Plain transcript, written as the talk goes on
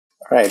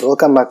Alright,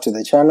 welcome back to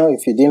the channel.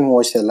 If you didn't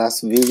watch the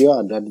last video,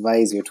 I'd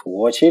advise you to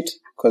watch it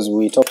because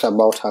we talked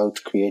about how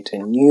to create a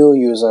new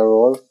user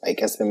role like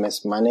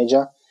SMS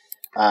manager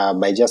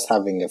by just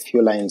having a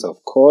few lines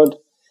of code,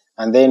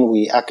 and then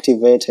we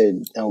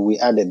activated and we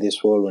added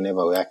this role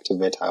whenever we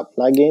activate our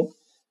plugin,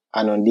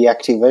 and on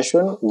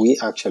deactivation we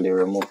actually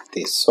removed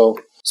this. So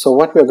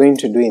what we're going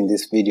to do in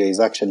this video is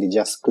actually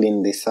just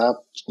clean this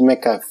up,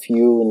 make a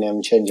few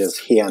name changes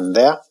here and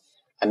there,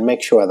 and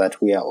make sure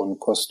that we are on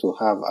course to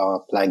have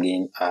our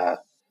plugin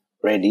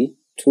ready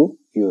to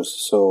use.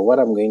 So what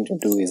I'm going to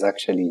do is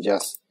actually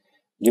just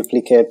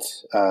duplicate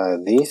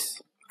this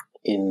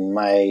in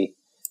my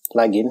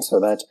plugin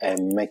so that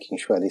I'm making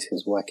sure this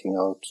is working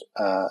out,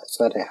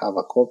 so that I have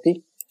a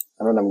copy.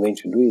 And what I'm going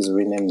to do is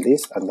rename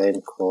this and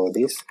then call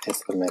this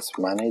SMS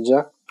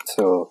manager.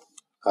 So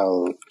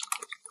I'll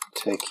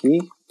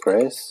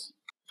ClassicPress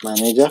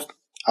manager.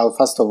 I'll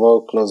first of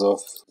all close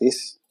off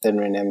this, then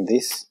rename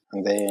this,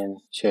 and then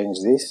change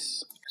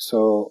this.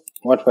 So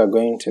what we're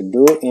going to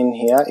do in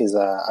here is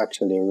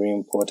actually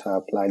re-import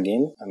our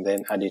plugin and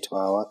then add it to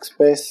our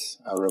workspace.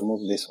 I'll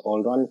remove this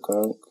old one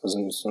because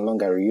it's no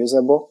longer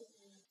reusable.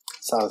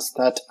 So I'll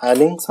start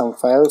adding some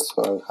files.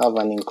 So I'll have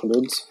an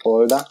includes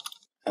folder,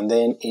 and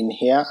then in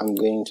here I'm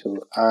going to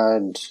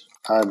add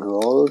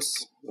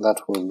roles.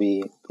 That will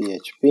be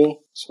PHP.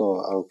 So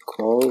I'll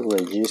call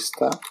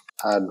register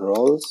add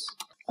roles.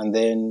 And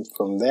then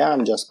from there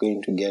I'm just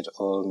going to get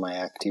all my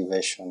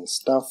activation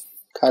stuff,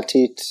 cut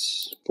it,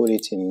 put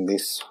it in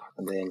this,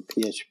 and then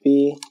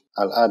PHP.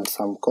 I'll add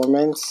some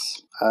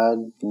comments,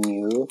 add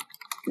new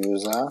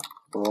user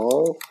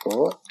role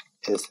for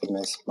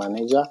SMS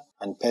manager,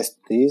 and paste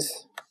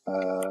this.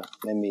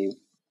 Let me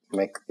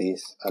make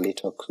this a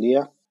little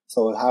clear.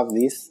 So we'll have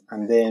this,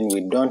 and then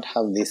we don't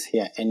have this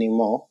here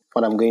anymore.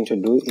 What I'm going to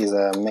do is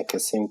make a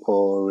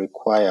simple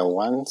require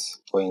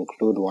once or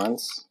include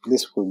once.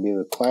 This will be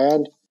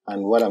required.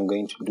 And what I'm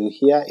going to do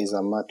here is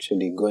I'm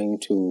actually going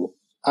to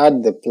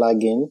add the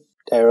plugin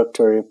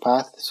directory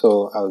path.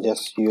 So I'll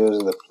just use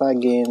the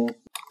plugin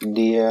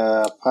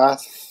dir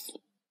path,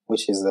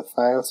 which is the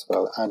file. So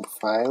I'll add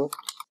file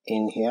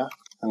in here,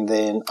 and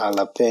then I'll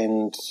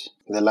append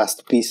the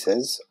last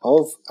pieces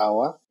of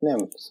our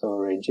name. So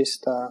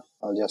register,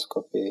 I'll just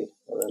copy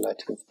the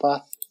relative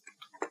path,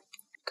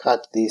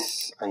 cut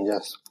this and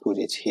just put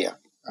it here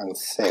and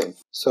save.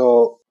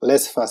 So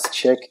let's first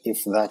check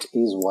if that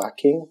is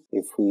working.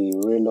 If we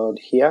reload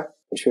here,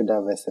 we should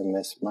have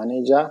SMS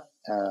manager,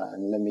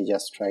 and let me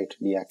just try to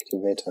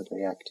deactivate and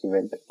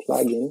reactivate the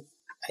plugin.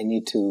 I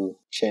need to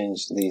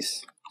change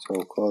this, so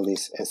we'll call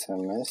this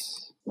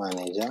SMS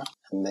manager,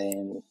 and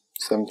then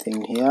same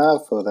thing here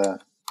for the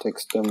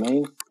text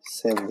domain.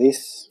 Save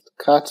this,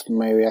 cut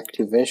my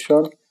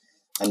reactivation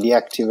and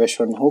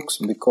deactivation hooks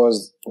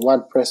because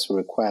WordPress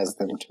requires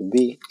them to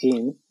be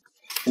in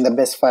the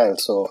base file.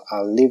 So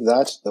I'll leave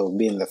that, they will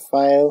be in the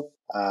file,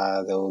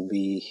 they will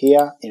be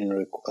here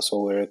in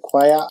so we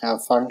require our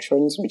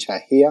functions which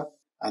are here,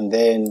 and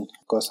then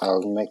of course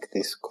I'll make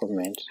this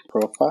comment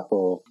proper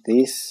for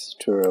this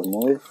to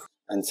remove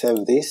and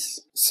save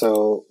this.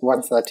 So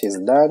once that is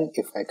done,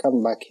 if I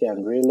come back here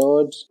and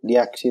reload,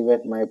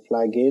 deactivate my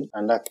plugin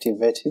and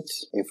activate it,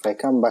 if I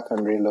come back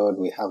and reload,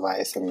 we have our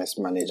SMS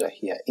manager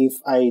here. If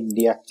I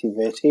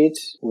deactivate it,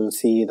 we'll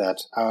see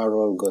that our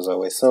role goes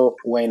away. So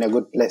we're in a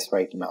good place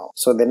right now.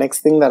 So the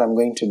next thing that I'm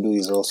going to do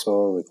is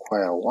also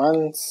require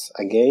once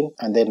again,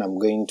 and then I'm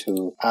going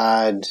to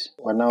add,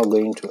 we're now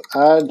going to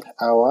add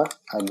our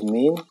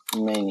admin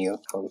menu.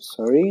 Oh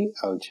sorry,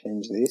 I'll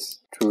change this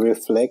to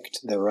reflect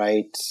the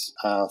right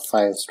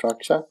file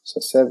structure. So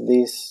save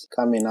this,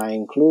 come in our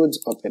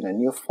includes, open a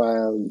new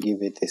file,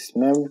 give it this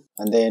name,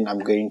 and then I'm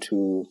going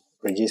to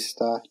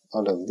register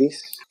all of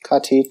this,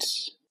 cut it,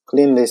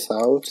 clean this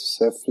out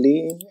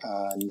safely,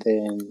 and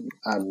then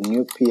add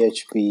new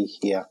PHP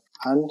here,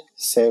 and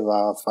save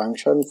our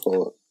function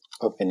for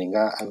opening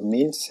our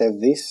admin. Save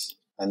this,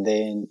 and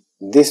then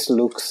this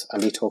looks a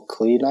little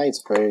cleaner,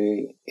 it's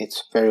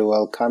very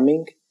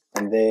welcoming.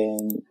 And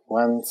then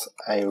once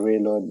I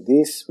reload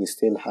this, we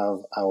still have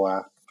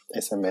our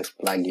SMS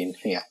plugin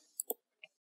here.